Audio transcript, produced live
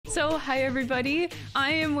So, hi everybody.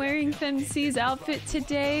 I am wearing FemC's outfit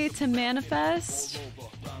today to manifest.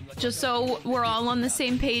 Just so we're all on the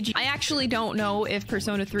same page. I actually don't know if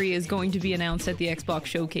Persona 3 is going to be announced at the Xbox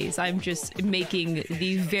Showcase. I'm just making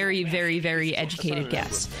the very, very, very educated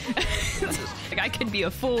guess. Like, I could be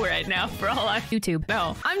a fool right now for all I YouTube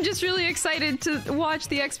know. I'm just really excited to watch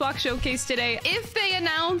the Xbox Showcase today. If they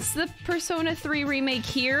announce the Persona 3 remake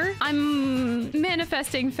here, I'm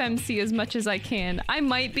manifesting FemC as much as I can. I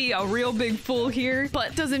might be a real big fool here,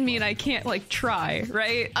 but doesn't mean I can't, like, try,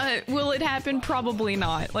 right? Will it happen? Probably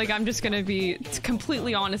not. Like, I'm just gonna be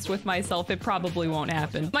completely honest with myself. It probably won't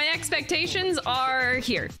happen. My expectations are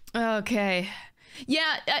here. Okay.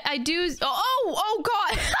 Yeah, I do. Oh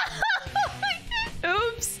God.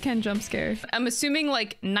 Oops. Can jump scare. I'm assuming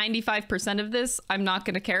like 95% of this I'm not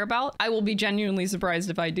gonna care about. I will be genuinely surprised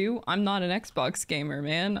if I do. I'm not an Xbox gamer,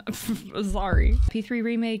 man. Sorry. P3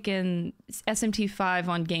 Remake and SMT5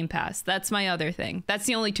 on Game Pass. That's my other thing. That's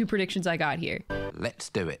the only two predictions I got here. Let's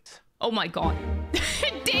do it. Oh my God.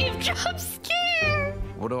 Dave jump scare.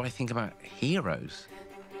 What do I think about heroes?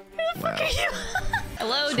 Well,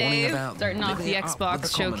 hello, Dave. Starting off the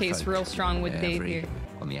Xbox Showcase real strong with Dave here.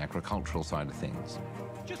 On the agricultural side of things.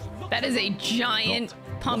 That is a giant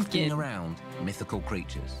pumpkin. Around mythical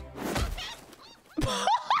creatures.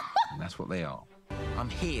 And that's what they are. I'm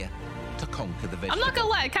here to conquer the vegetables. I'm not gonna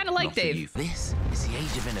lie, I kind of like Dave. This is the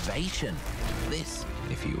age of innovation. This,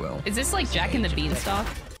 if you will. Is this like Jack and the Beanstalk?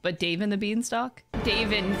 But Dave and the Beanstalk?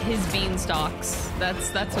 Dave and his beanstalks.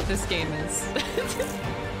 That's what this game is.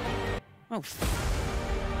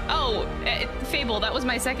 Oh, Fable. That was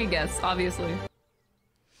my second guess, obviously.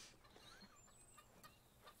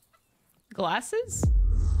 Glasses?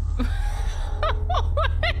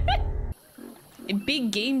 Big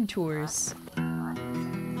game tours.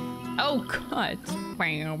 Oh God.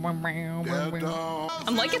 I'm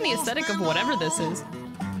liking the aesthetic of whatever this is.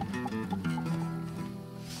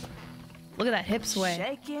 Look at that hip sway.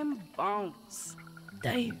 Shaking bones.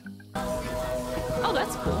 Damn. Oh,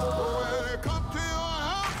 that's cool.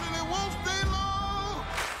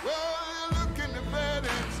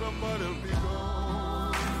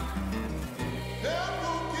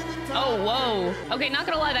 Oh, whoa. Okay, not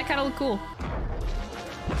gonna lie, that kind of looked cool.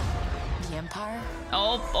 The Empire?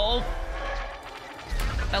 Oh.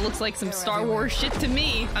 That looks like some Star Wars shit to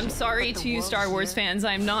me. I'm sorry to you Star Wars fans.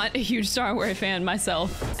 I'm not a huge Star Wars fan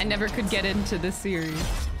myself. I never could get into this series.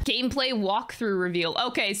 Gameplay walkthrough reveal.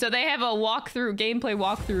 Okay, so they have a gameplay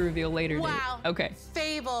walkthrough reveal later. Wow. Date. Okay.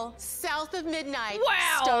 Fable, South of Midnight.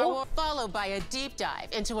 Wow. Star Wars, followed by a deep dive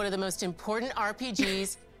into one of the most important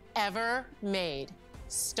RPGs ever made.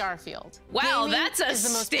 Starfield. Wow, Gaming that's a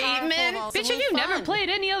statement. Bitch, have you never played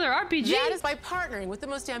any other RPG? That is by partnering with the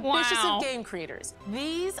most ambitious of game creators.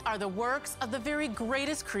 These are the works of the very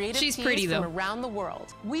greatest creative teams from around the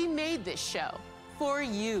world. We made this show for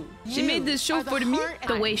you. She made this show for me.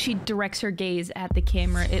 The way she directs her gaze at the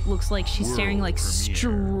camera, it looks like she's staring like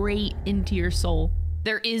straight into your soul.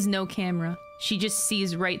 There is no camera. She just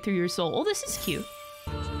sees right through your soul. Oh, this is cute.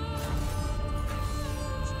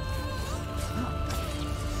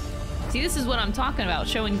 See, this is what I'm talking about,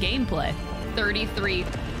 showing gameplay. 33.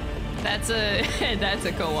 That's a that's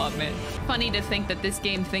a co-op, man. Funny to think that this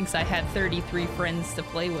game thinks I had 33 friends to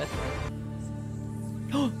play with.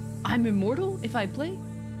 I'm immortal if I play?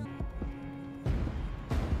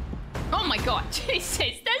 Oh my God,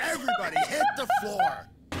 Jesus, that's everybody hit the floor.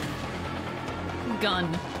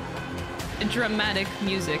 Gun. Dramatic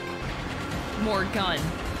music. More gun.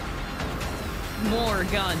 More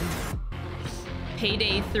gun.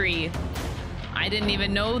 Payday 3. I didn't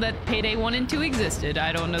even know that Payday 1 and 2 existed.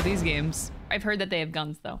 I don't know these games. I've heard that they have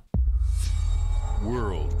guns, though.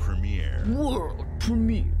 World premiere. World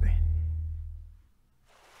premiere.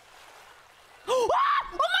 Oh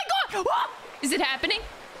my God! Oh! Is it happening?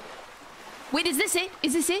 Wait, is this it?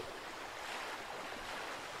 Is this it?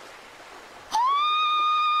 Oh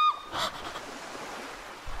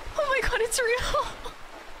my God, it's real.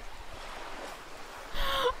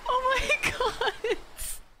 Oh my God.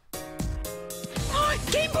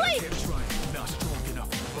 Gameplay!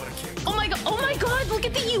 Oh my God, look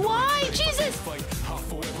at the UI, Jesus!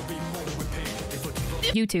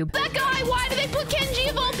 YouTube. That guy, why did they put Kenji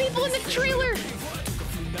of all people in the trailer?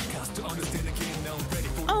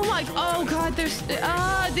 Oh God, there's,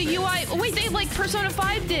 the UI, oh wait, they like Persona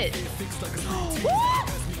 5'd it.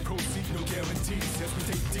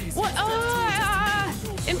 What,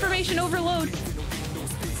 information overload.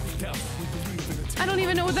 I don't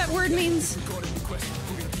even know what that word means.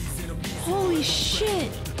 Holy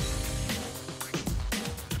shit.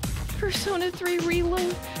 Persona 3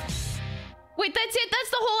 Reload. Wait, that's it? That's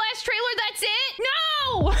the whole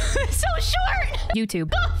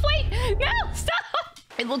YouTube. Oh, wait, no, stop.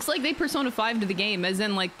 It looks like they Persona 5 to the game, as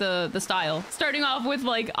in like the style. Starting off with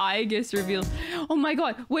like Aigis reveal. Oh my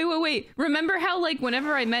god, wait. Remember how like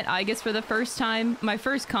whenever I met Aigis for the first time, my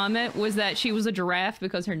first comment was that she was a giraffe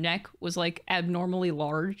because her neck was like abnormally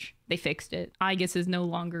large? They fixed it. Aigis is no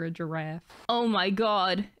longer a giraffe. Oh my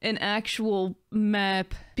god, an actual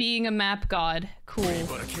map. Being a map god, cool.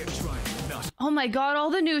 Oh my god,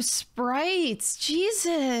 all the new sprites,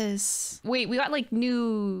 Jesus. Wait, we got like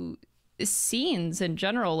new scenes in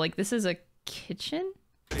general. Like this is a kitchen?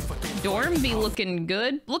 Dorm be looking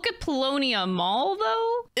good. Look at Polonia Mall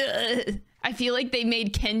though. Ugh. I feel like they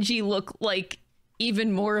made Kenji look like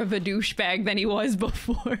even more of a douchebag than he was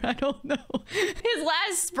before. I don't know. His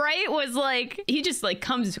last sprite was like, he just like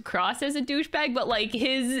comes across as a douchebag, but like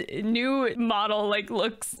his new model like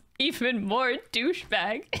looks even more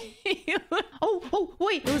douchebag. oh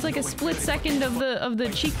wait, it was like a split second of the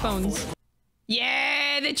cheekbones.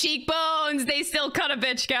 Yeah, the cheekbones! They still cut a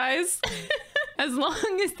bitch, guys. As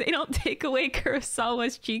long as they don't take away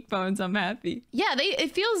Kurosawa's cheekbones, I'm happy. Yeah,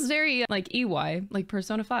 it feels very like EY, like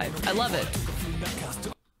Persona 5. I love it.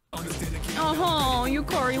 Oh,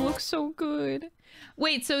 Yukari looks so good.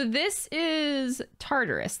 Wait, so this is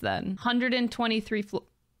Tartarus then. 123 floor.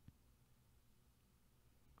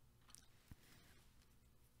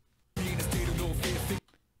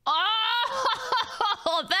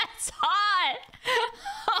 Oh, that's hot!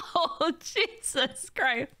 Oh, Jesus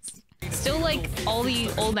Christ. Still like all the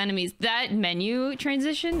old enemies. That menu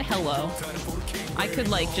transition, hello. I could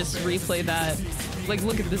like just replay that. Like,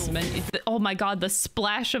 look at this menu. Oh my god, the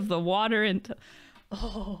splash of the water into...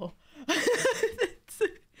 Oh.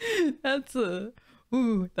 That's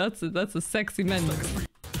a sexy menu.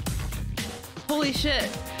 Holy shit.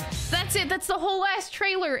 That's it, that's the whole last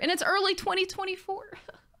trailer, and it's early 2024.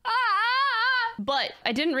 But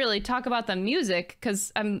I didn't really talk about the music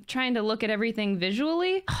because I'm trying to look at everything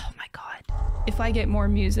visually. Oh my god. If I get more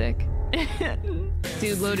music.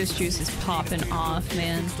 Dude, Lotus Juice is popping off,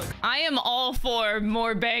 man. I am all for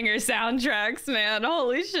more banger soundtracks, man.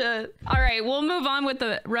 Holy shit. All right, we'll move on with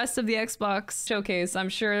the rest of the Xbox showcase. I'm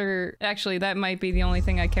sure, actually, that might be the only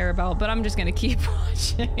thing I care about, but I'm just gonna keep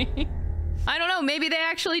watching. I don't know, maybe they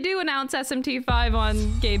actually do announce SMT5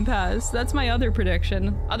 on Game Pass. That's my other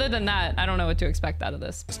prediction. Other than that, I don't know what to expect out of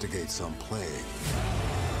this. Investigate some plague.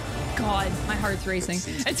 God, my heart's racing.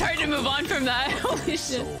 It's hard to move on from that. Holy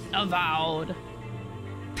shit. Avowed.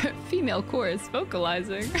 Female chorus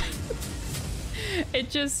vocalizing. It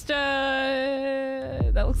just,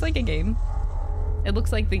 that looks like a game. It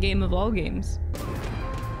looks like the game of all games.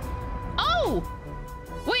 Oh!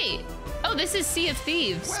 Wait. Oh, this is Sea of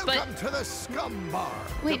Thieves, Welcome to the Scum Bar.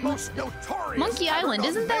 Wait, Monkey Island,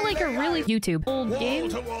 isn't that like a really YouTube old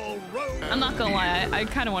game? I'm not gonna lie, I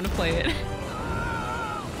kind of want to play it.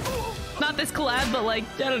 Not this collab, but like,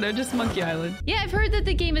 I don't know, just Monkey Island. Yeah, I've heard that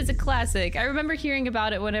the game is a classic. I remember hearing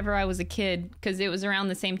about it whenever I was a kid, because it was around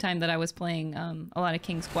the same time that I was playing a lot of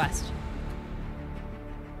King's Quest.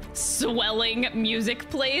 Swelling music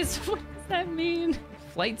plays? What does that mean?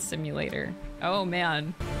 Flight simulator. Oh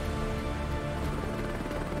man.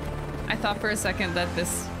 I thought for a second that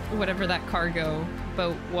this, whatever that cargo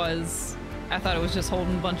boat was, I thought it was just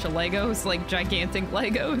holding a bunch of Legos, like gigantic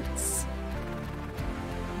Legos.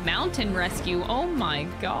 Mountain rescue, oh my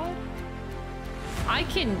god. I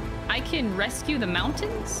can rescue the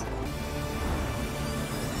mountains?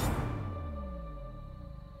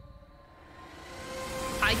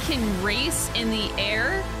 I can race in the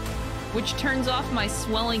air, which turns off my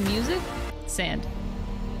swelling music? Sand.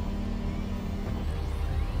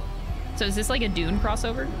 So is this like a Dune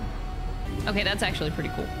crossover? Okay, that's actually pretty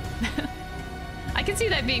cool. I can see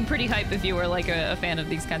that being pretty hype if you were like a fan of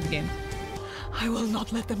these kinds of games. I will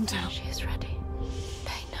not let them down. She is ready.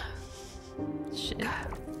 They know. Shit.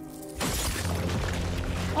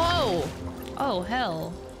 Oh! Oh,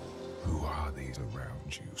 hell. Who are these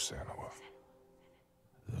around you, Sanoa?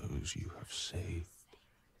 Those you have saved.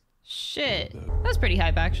 Shit. That was pretty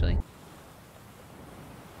hype, actually.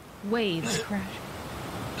 Waves crash.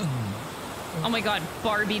 Oh my god,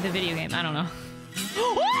 Barbie the video game. I don't know.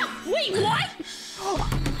 Wait, what?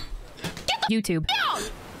 Get the YouTube down!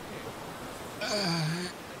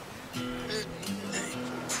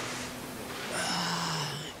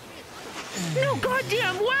 No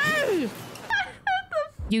goddamn way!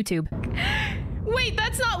 YouTube. Wait,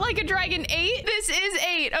 that's not like a Dragon 8? This is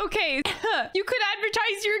 8. Okay. You could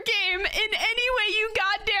advertise your game in any way you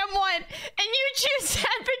goddamn want, and you choose to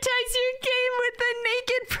advertise your game with a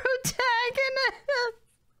naked protagonist.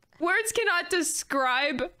 Words cannot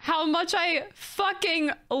describe how much I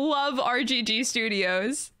fucking love RGG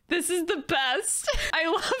Studios. This is the best. I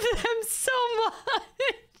love them so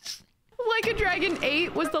much. Like a Dragon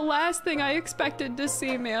 8 was the last thing I expected to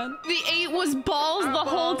see, man. The 8 was balls the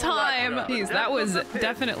whole time. Jeez, that was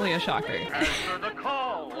definitely a shocker. Answer the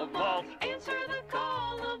call of Vault. Answer the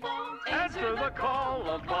call of Vault. Answer the call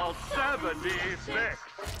of Vault 76.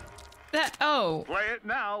 Oh. Play it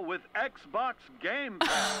now with Xbox Game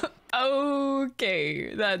Pass.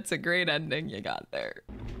 Okay, that's a great ending you got there.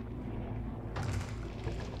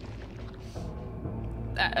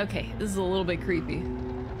 Okay, this is a little bit creepy.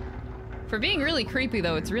 For being really creepy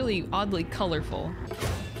though, it's really oddly colorful.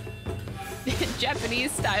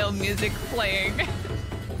 Japanese style music playing.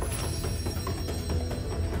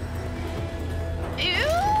 Ew,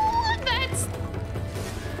 that's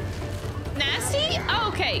nasty?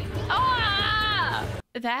 Okay. Ah!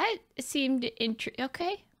 That seemed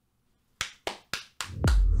okay.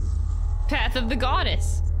 Path of the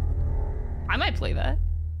Goddess. I might play that.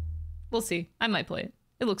 We'll see. I might play it.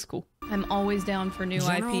 It looks cool. I'm always down for new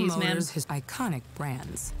General IPs, man. Motors has iconic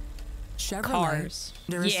brands. Chevrolet, Cars.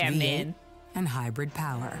 Yeah, V8, man. And hybrid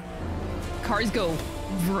power. Cars go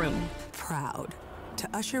vroom. Proud to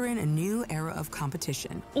usher in a new era of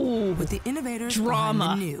competition. Ooh, with the innovators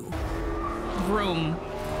drama. behind the new. Vroom.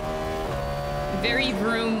 Very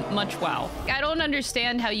vroom, much wow. I don't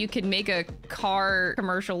understand how you could make a car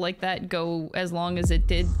commercial like that go as long as it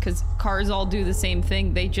did, because cars all do the same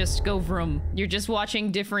thing. They just go vroom. You're just watching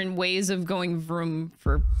different ways of going vroom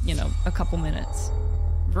for, you know, a couple minutes.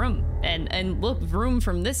 Vroom. And look, vroom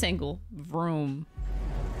from this angle. Vroom.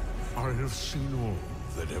 I have seen all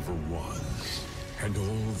that ever was, and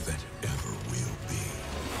all that ever will be.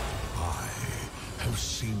 I have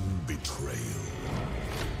seen betrayal.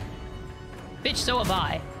 Bitch, so have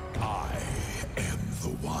I. I am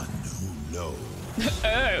the one who knows.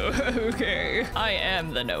 Oh, okay. I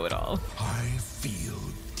am the know-it-all. I feel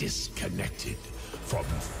disconnected from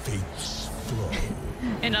fate's flow.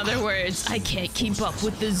 In other words, I can't keep up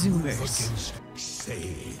with the Zoomers. Against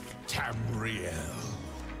Save Tamriel.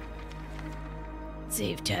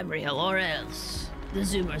 Save Tamriel or else the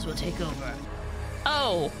Zoomers will take over.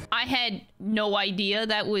 Oh, I had no idea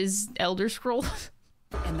that was Elder Scrolls.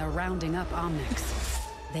 And they're rounding up Omnics.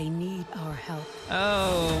 They need our help.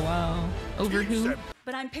 Oh, wow. Over who?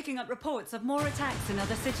 But I'm picking up reports of more attacks in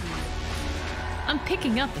other cities. I'm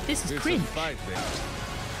picking up that this is cringe.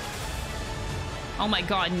 Oh my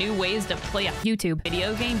god, new ways to play a YouTube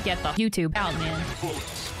video game? Get the YouTube out, man.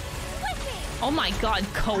 Oh my god,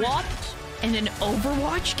 co-op? In an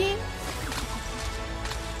Overwatch game?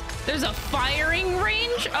 There's a firing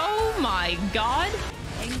range? Oh my god.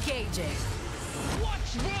 Engaging.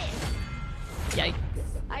 Watch this. Yikes.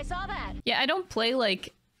 I saw that. Yeah, I don't play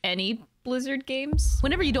like any Blizzard games.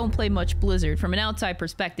 Whenever you don't play much Blizzard, from an outside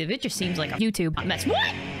perspective, it just seems like a YouTube mess.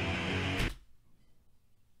 What?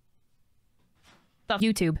 The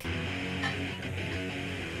YouTube.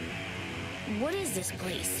 What is this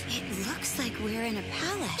place? It looks like we're in a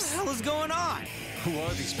palace. What the hell is going on? Who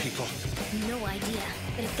are these people? No idea.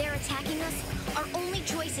 But if they're attacking us, our only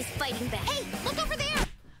choice is fighting back. Hey, look over there!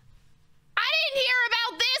 I didn't hear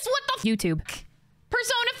about this! What the YouTube?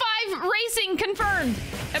 Persona 5 Racing confirmed!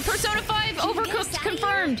 Persona 5 Overcooked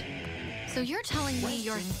confirmed! So you're telling me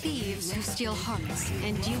you're thieves who steal hearts,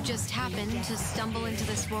 and you just happened to stumble into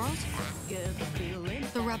this world?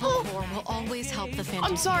 The Rebel Corps will always help the Phantom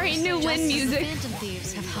I'm sorry, Thieves, new Lin music. The Phantom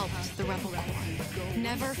Thieves have helped the Rebel Corps.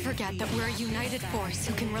 Never forget that we're a united force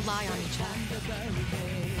who can rely on each other.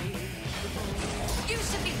 You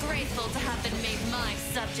should be grateful to have been made my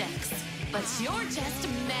subjects. But you're just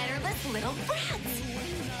mannerless little brats.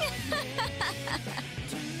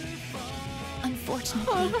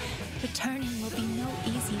 Unfortunately, returning will be no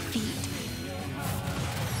easy feat.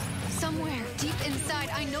 Somewhere deep inside,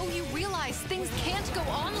 I know you realize things can't go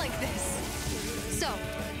on like this. So,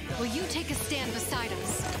 will you take a stand beside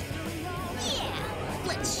us? Yeah,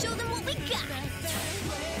 let's show them what we got.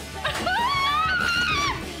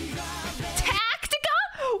 Tactica?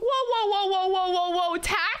 Whoa.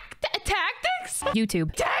 Tactics?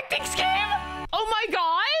 YouTube. Tactics game? Oh my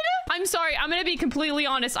god! I'm sorry, I'm gonna be completely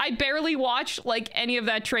honest. I barely watched like any of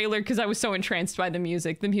that trailer because I was so entranced by the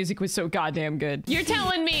music. The music was so goddamn good. You're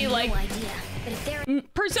telling me like no idea, but if they're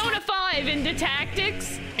Persona 5 into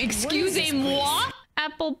tactics? Excusez-moi?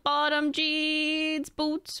 Apple bottom jeans,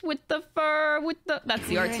 boots with the fur, with the... That's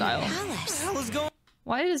the art style. What the hell is going on?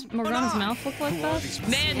 Why does Morgana's mouth look like that?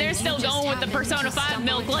 Man, they're still going with the Persona 5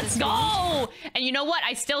 milk. Let's go! And you know what?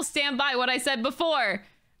 I still stand by what I said before.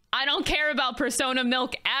 I don't care about Persona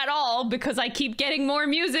Milk at all because I keep getting more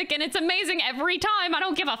music and it's amazing every time. I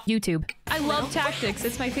don't give a YouTube. I love tactics.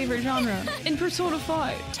 It's my favorite genre. In Persona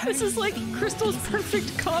 5. This is like Crystal's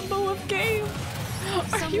perfect combo of game.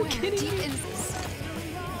 Are you kidding me?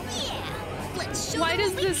 Why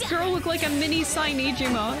does this girl look like a mini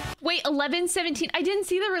Sainijima? Wait, 11/17. I didn't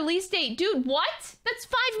see the release date. Dude, what? That's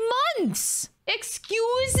 5 months.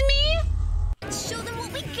 Excuse me? Show them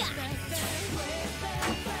what we got.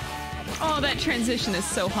 Oh, that transition is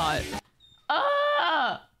so hot.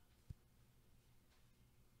 Ah!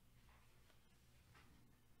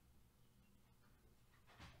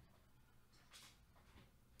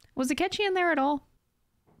 Was Akechi in there at all?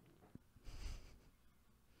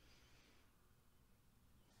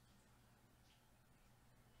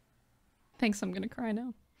 Thanks, I'm gonna cry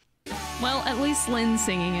now. Well, at least Lynn's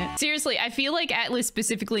singing it. Seriously, I feel like Atlus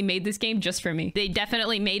specifically made this game just for me. They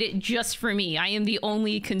definitely made it just for me. I am the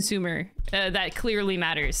only consumer that clearly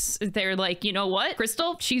matters. They're like, you know what?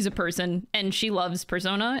 Crystal, she's a person and she loves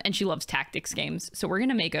Persona and she loves tactics games. So we're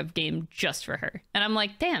gonna make a game just for her. And I'm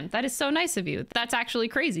like, damn, that is so nice of you. That's actually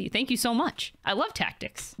crazy. Thank you so much. I love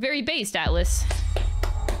tactics. Very based, Atlus.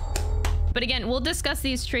 But again, we'll discuss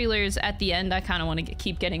these trailers at the end. I kind of want to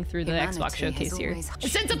keep getting through the Xbox showcase here.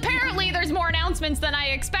 Since apparently there's more announcements than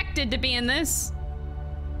I expected to be in this.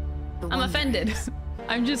 I'm offended.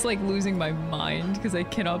 I'm just like losing my mind because I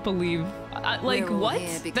cannot believe... like, what?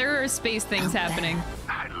 There are space things happening.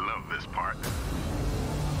 I love this part.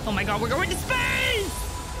 Oh my god, we're going to space!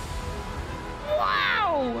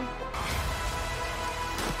 Wow!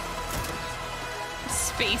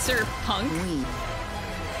 Spacer punk.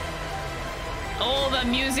 Oh, the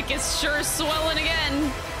music is sure swelling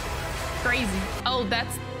again. Crazy. Oh,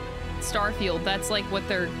 that's Starfield. That's like what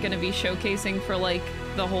they're gonna be showcasing for like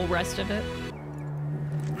the whole rest of it.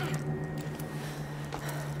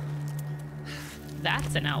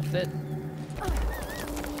 That's an outfit.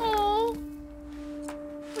 Oh,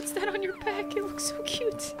 what's that on your back? It looks so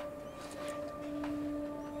cute.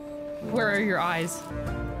 Where are your eyes?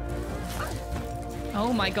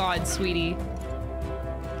 Oh my god, sweetie.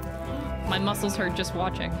 My muscles hurt just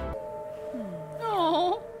watching.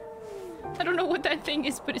 Oh, I don't know what that thing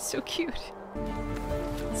is, but it's so cute.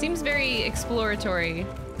 Seems very exploratory.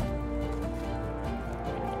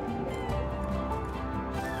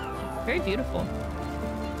 Very beautiful.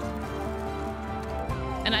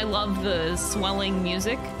 And I love the swelling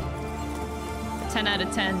music. 10 out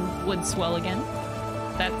of 10 would swell again.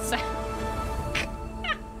 That's...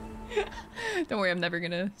 Don't worry, I'm never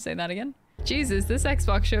gonna say that again. Jesus, this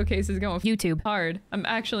Xbox showcase is going YouTube hard. I'm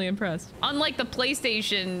actually impressed. Unlike the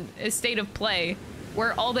PlayStation State of Play,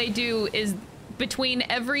 where all they do is between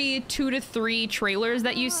every 2 to 3 trailers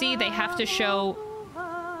that you see, they have to show...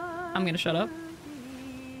 I'm gonna shut up.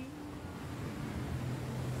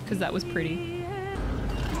 Because that was pretty.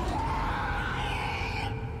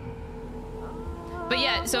 But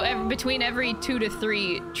yeah, so between every 2 to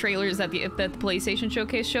 3 trailers that the PlayStation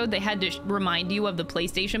Showcase showed, they had to remind you of the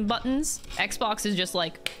PlayStation buttons. Xbox is just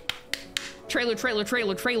like, trailer, trailer,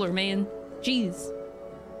 trailer, trailer, man. Jeez.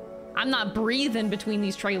 I'm not breathing between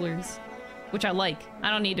these trailers, which I like. I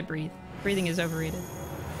don't need to breathe. Breathing is overrated.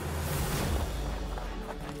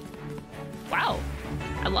 Wow.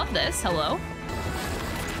 I love this. Hello.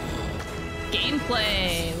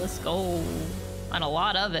 Gameplay. Let's go. And a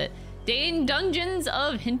lot of it. Dungeons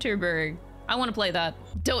of Hinterberg. I want to play that.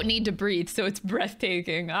 Don't need to breathe, so it's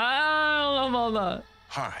breathtaking. I don't know about that.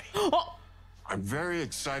 Hi. Oh. I'm very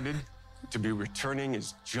excited to be returning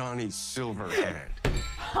as Johnny Silverhand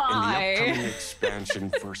Hi. in the upcoming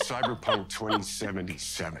expansion for Cyberpunk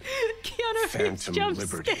 2077, Phantom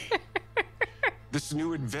Liberty. This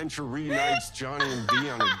new adventure reunites Johnny and V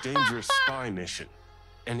on a dangerous spy mission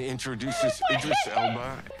and introduces Idris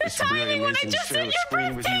Elba. It's really amazing to share the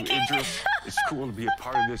screen with you, Idris. It's cool to be a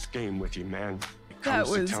part of this game with you, man. That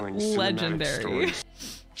was legendary.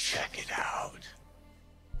 Check it out.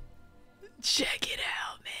 Check it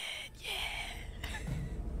out, man. Yeah.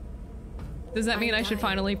 Does that mean I should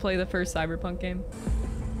finally play the first Cyberpunk game?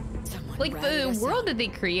 Like, the world that they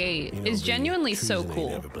create is genuinely so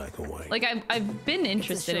cool. Like, I've been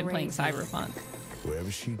interested in playing Cyberpunk.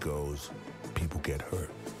 Wherever she goes, people get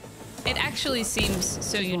hurt. It actually seems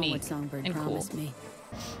so unique and cool.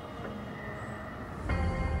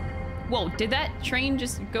 Whoa, did that train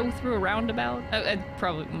just go through a roundabout?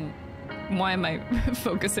 Probably. Why am I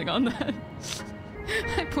focusing on that?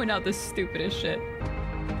 I point out the stupidest shit.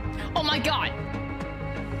 Oh my god!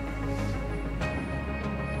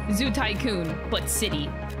 Zoo Tycoon, but city.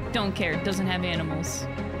 Don't care, doesn't have animals.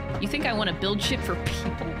 You think I want to build shit for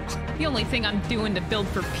people? The only thing I'm doing to build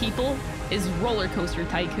for people is Roller Coaster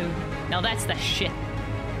Tycoon. Now that's the shit.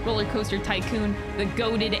 Roller Coaster Tycoon, the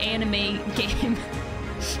goated anime game.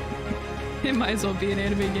 It might as well be an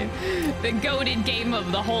anime game. The goated game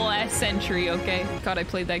of the whole ass century, okay? God, I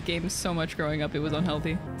played that game so much growing up, it was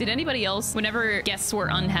unhealthy. Did anybody else, whenever guests were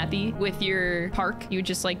unhappy with your park, you would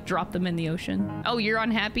just like drop them in the ocean? Oh, you're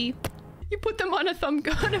unhappy? You put them on a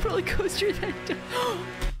a roller coaster then.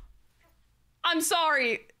 I'm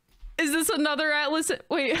sorry. Is this another Atlas?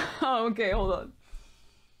 Wait, oh, okay, hold on.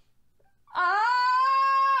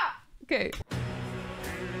 Ah! Okay.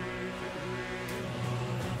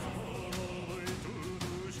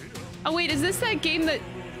 Oh wait, is this that game that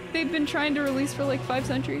they've been trying to release for like 5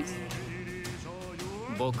 centuries?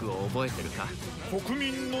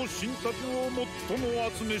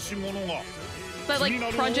 That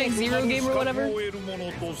like Project Zero game or whatever?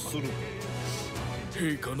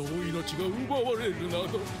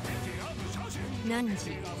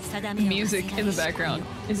 Music in the background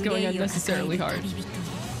is going unnecessarily hard.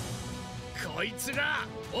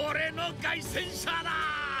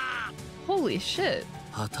 Holy shit.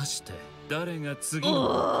 Ugh,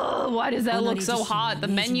 why does that look so hot? The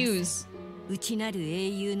menus.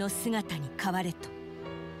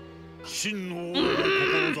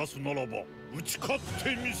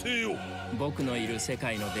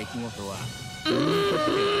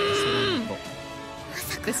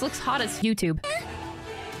 This looks hot as YouTube.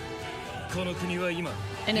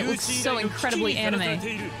 And it looks so incredibly anime.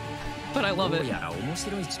 But I love it.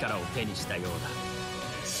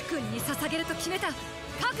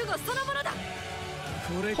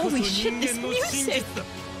 Holy shit, this music!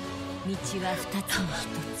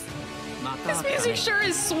 This music sure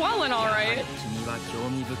is swelling alright.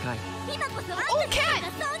 Oh, cat!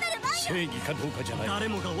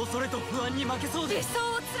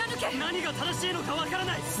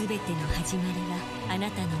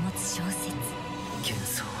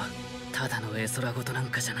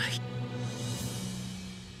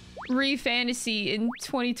 Re-fantasy in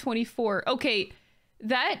 2024. Okay,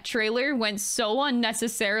 that trailer went so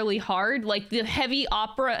unnecessarily hard. Like, the heavy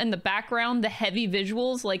opera in the background, the heavy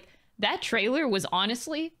visuals, like, that trailer was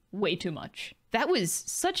honestly way too much. That was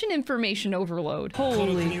such an information overload.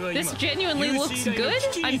 Holy, this genuinely looks good?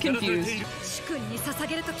 I'm confused.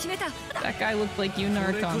 That guy looked like you,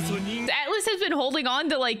 Narukami. Atlas has been holding on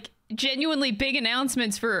to, like, genuinely big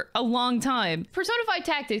announcements for a long time. Persona 5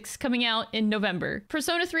 Tactics coming out in November.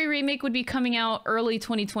 Persona 3 Remake would be coming out early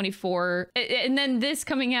 2024. And then this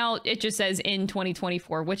coming out, it just says in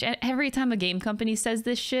 2024, which every time a game company says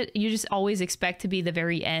this shit, you just always expect to be the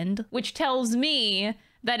very end, which tells me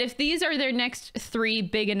that if these are their next 3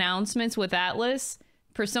 big announcements with Atlas,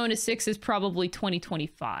 Persona 6 is probably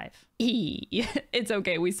 2025. It's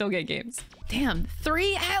okay, we still get games. Damn,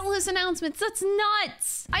 3 Atlas announcements, that's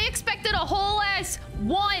nuts! I expected a whole ass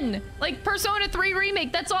 1! Like Persona 3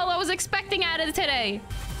 Remake, that's all I was expecting out of today.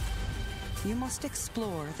 You must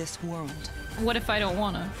explore this world. What if I don't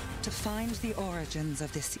wanna? To find the origins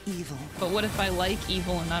of this evil. But what if I like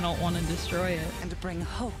evil and I don't want to destroy it? And bring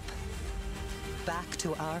hope back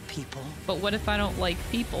to our people. But what if I don't like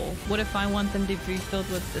people? What if I want them to be filled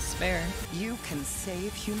with despair? You can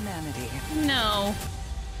save humanity. No.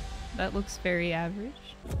 That looks very average.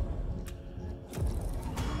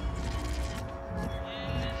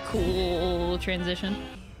 Cool transition.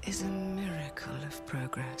 Is a miracle of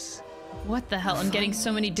progress. What the hell? I'm getting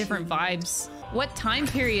so many different vibes. What time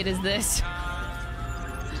period is this?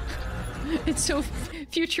 It's so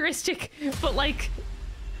futuristic, but like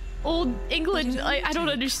old England. I don't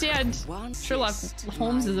understand. Sherlock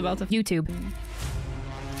Holmes is about to YouTube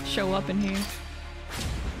show up in here.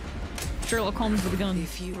 Sherlock Holmes with a gun.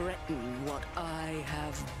 If you threaten what I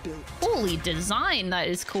have built. Holy design, that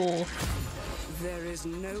is cool. There is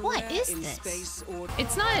no what is this?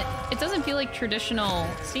 It's not, it doesn't feel like traditional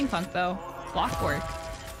steampunk though. Clockwork.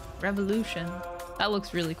 Revolution. That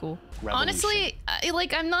looks really cool. Honestly,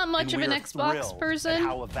 like I'm not much of an Xbox person.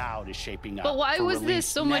 How Avowed is shaping up, but why was this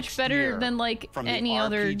so much better than like any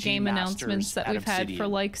other game announcements that we've had for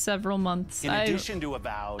like several months? In addition to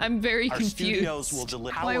Avowed, I'm very confused.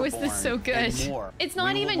 Why was this so good? It's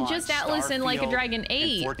not even just Atlas and like a Dragon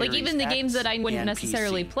 8. Like even the games that I wouldn't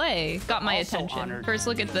necessarily play got my attention. First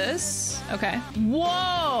look at this. Okay.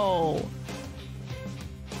 Whoa!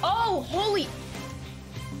 Oh, holy...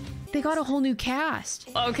 They got a whole new cast.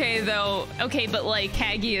 Okay, though. Okay, but like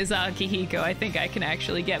Kaguya Hiko, I think I can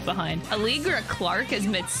actually get behind. Allegra Clark as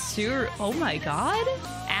Mitsuru. Oh my god.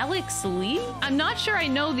 Alex Lee? I'm not sure I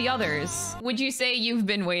know the others. Would you say you've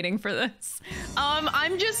been waiting for this?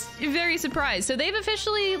 I'm just very surprised. So they've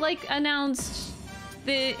officially like announced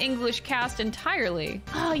the English cast entirely.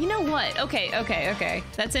 Oh, you know what? Okay.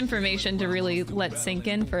 That's information to really let sink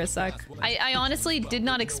in for a sec. I honestly did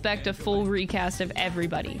not expect a full recast of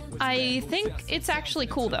everybody. I think it's actually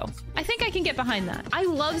cool though. I think I can get behind that. I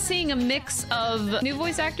love seeing a mix of new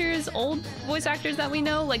voice actors, old voice actors that we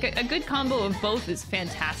know. Like a good combo of both is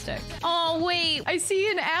fantastic. Oh wait, I see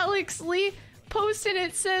an Alex Lee post and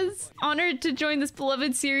it says, honored to join this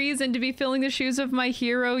beloved series and to be filling the shoes of my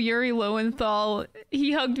hero, Yuri Lowenthal.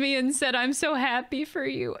 He hugged me and said, I'm so happy for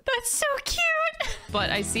you. That's so cute. But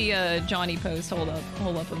I see a Johnny post. Hold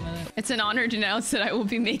up a minute. It's an honor to announce that I will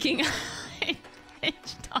be making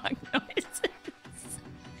dog noises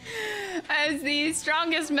as the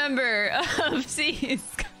strongest member of C's.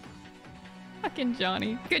 Fucking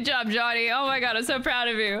Johnny. Good job, Johnny. Oh my god, I'm so proud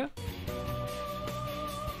of you.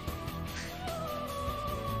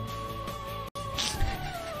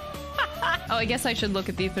 Oh, I guess I should look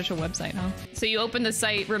at the official website, huh? So you open the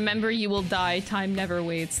site, remember you will die, time never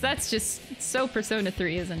waits. That's just so Persona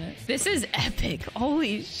 3, isn't it? This is epic.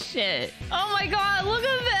 Holy shit. Oh my god, look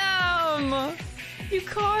at them!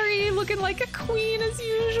 Yukari looking like a queen as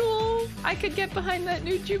usual. I could get behind that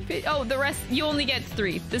new Jupiter. Oh, the rest, you only get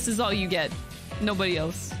 3. This is all you get. Nobody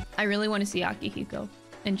else. I really want to see Akihiko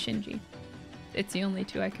and Shinji. It's the only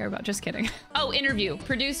 2 I care about. Just kidding. Oh, interview.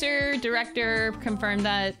 Producer, director confirmed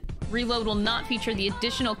that Reload will not feature the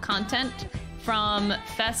additional content from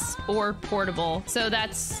FES or Portable. So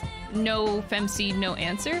that's no FemC, no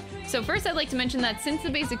answer. So first I'd like to mention that since the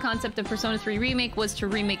basic concept of Persona 3 Remake was to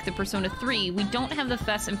remake the Persona 3, we don't have the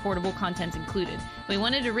FES and Portable content included. We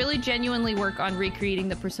wanted to really genuinely work on recreating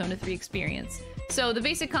the Persona 3 experience. So the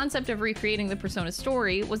basic concept of recreating the Persona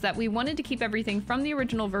story was that we wanted to keep everything from the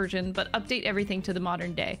original version, but update everything to the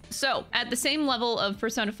modern day. So at the same level of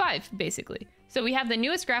Persona 5, basically. So we have the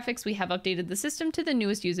newest graphics, we have updated the system to the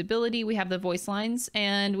newest usability, we have the voice lines,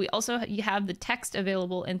 and we also have the text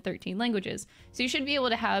available in 13 languages. So you should be able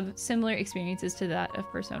to have similar experiences to that of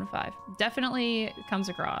Persona 5. Definitely comes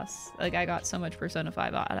across. Like, I got so much Persona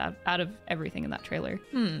 5 out of everything in that trailer.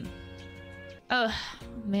 Ugh,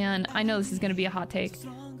 man, I know this is gonna be a hot take.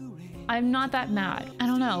 I'm not that mad. I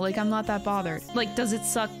don't know, like, I'm not that bothered. Like, does it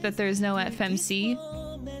suck that there's no FMC?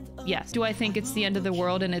 Yes. Do I think it's the end of the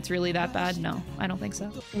world and it's really that bad? No, I don't think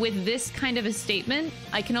so. With this kind of a statement,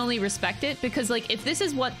 I can only respect it because, like, if this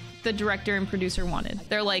is what the director and producer wanted,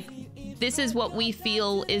 they're like, this is what we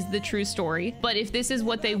feel is the true story. But if this is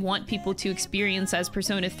what they want people to experience as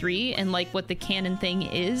Persona 3 and like what the canon thing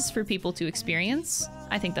is for people to experience,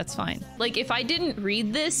 I think that's fine. Like, if I didn't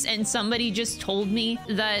read this and somebody just told me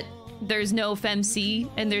that there's no FemC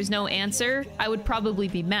and there's no answer, I would probably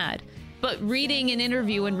be mad. But reading an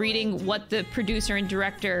interview and reading what the producer and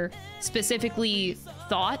director specifically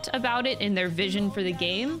thought about it in their vision for the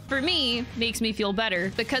game, for me, makes me feel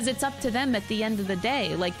better because it's up to them at the end of the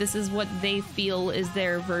day. Like, this is what they feel is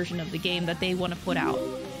their version of the game that they want to put out.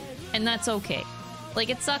 And that's okay. Like,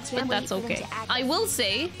 it sucks, but that's okay. I will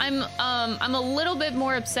say I'm a little bit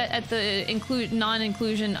more upset at the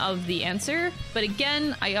non-inclusion of the answer, but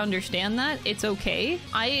again, I understand that. It's okay.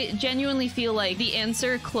 I genuinely feel like the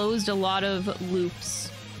answer closed a lot of loops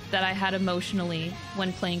that I had emotionally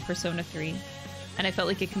when playing Persona 3, and I felt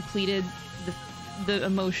like it completed the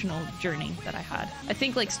emotional journey that I had. I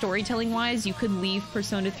think, like, storytelling-wise, you could leave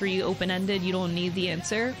Persona 3 open-ended. You don't need the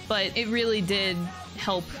answer, but it really did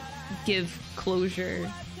help give closure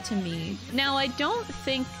to me. Now, I don't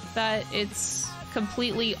think that it's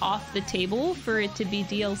completely off the table for it to be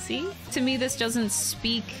DLC. To me, this doesn't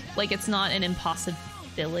speak like it's not an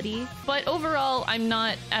impossibility, but overall, I'm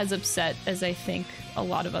not as upset as I think a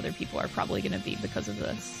lot of other people are probably going to be because of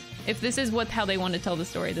this. If this is how they want to tell the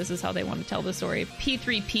story, this is how they want to tell the story.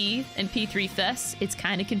 P3P and P3 FES, it's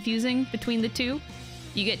kind of confusing between the two.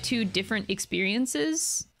 You get 2 different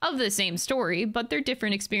experiences of the same story, but they're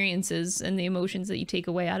different experiences and the emotions that you take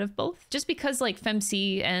away out of both. Just because, like,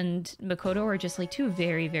 FemC and Makoto are just, like, 2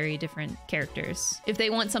 very, very different characters. If they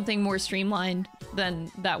want something more streamlined,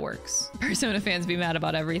 then that works. Persona fans be mad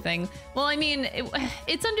about everything. Well, I mean,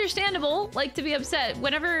 it's understandable, like, to be upset.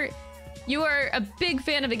 Whenever you are a big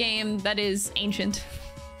fan of a game that is ancient.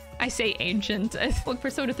 I say ancient. Look,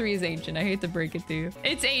 Persona 3 is ancient. I hate to break it to you.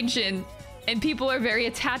 It's ancient. And people are very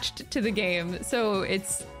attached to the game, so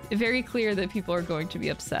it's very clear that people are going to be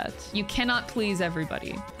upset. You cannot please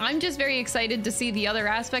everybody. I'm just very excited to see the other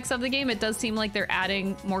aspects of the game. It does seem like they're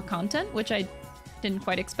adding more content, which I didn't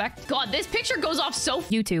quite expect. God, this picture goes off so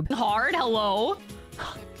YouTube hard. Hello.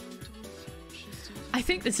 I I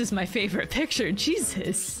think this is my favorite picture.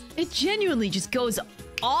 Jesus. It genuinely just goes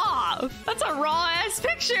off. That's a raw-ass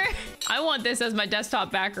picture. I want this as my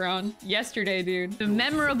desktop background. Yesterday, dude. The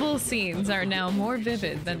memorable scenes are now more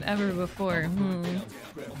vivid than ever before.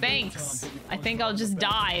 Thanks. I think I'll just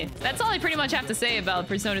die. That's all I pretty much have to say about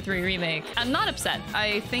Persona 3 Remake. I'm not upset.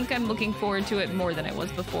 I think I'm looking forward to it more than I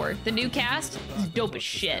was before. The new cast is dope as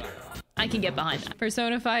shit. I can get behind that.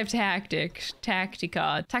 Persona 5 Tactica.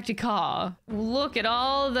 Look at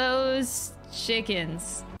all those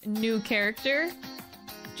chickens. New character.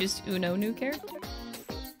 Just Uno new character.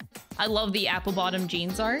 I love the apple bottom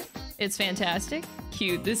jeans art. It's fantastic.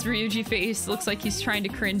 Cute. This Ryuji face looks like he's trying to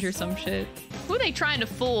cringe or some shit. Who are they trying to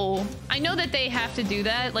fool? I know that they have to do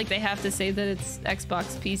that. Like, they have to say that it's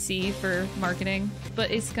Xbox PC for marketing,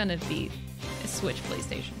 but it's gonna be a Switch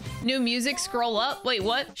PlayStation. New music, scroll up. Wait,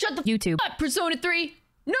 what? Shut the YouTube. What? Persona 3?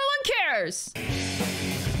 No one cares!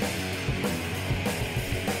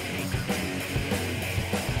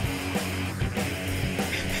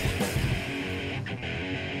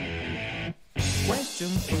 Question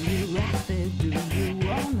for you, Rapid. Do you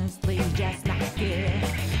honestly just not care?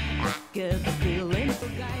 I get the feeling will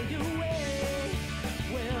guide you away.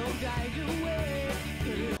 Will guide you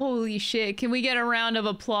away. Holy shit, can we get a round of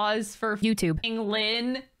applause for YouTube?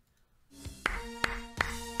 Lynn?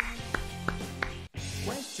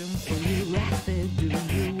 Question for you, Rapid. Do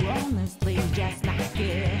you honestly just not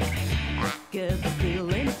care? I get the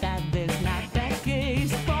feeling that there's not that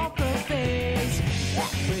case. Poker face.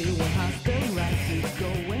 Everyone has the right to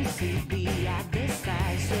go and see the other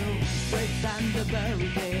side. So break down the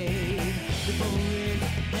barricade before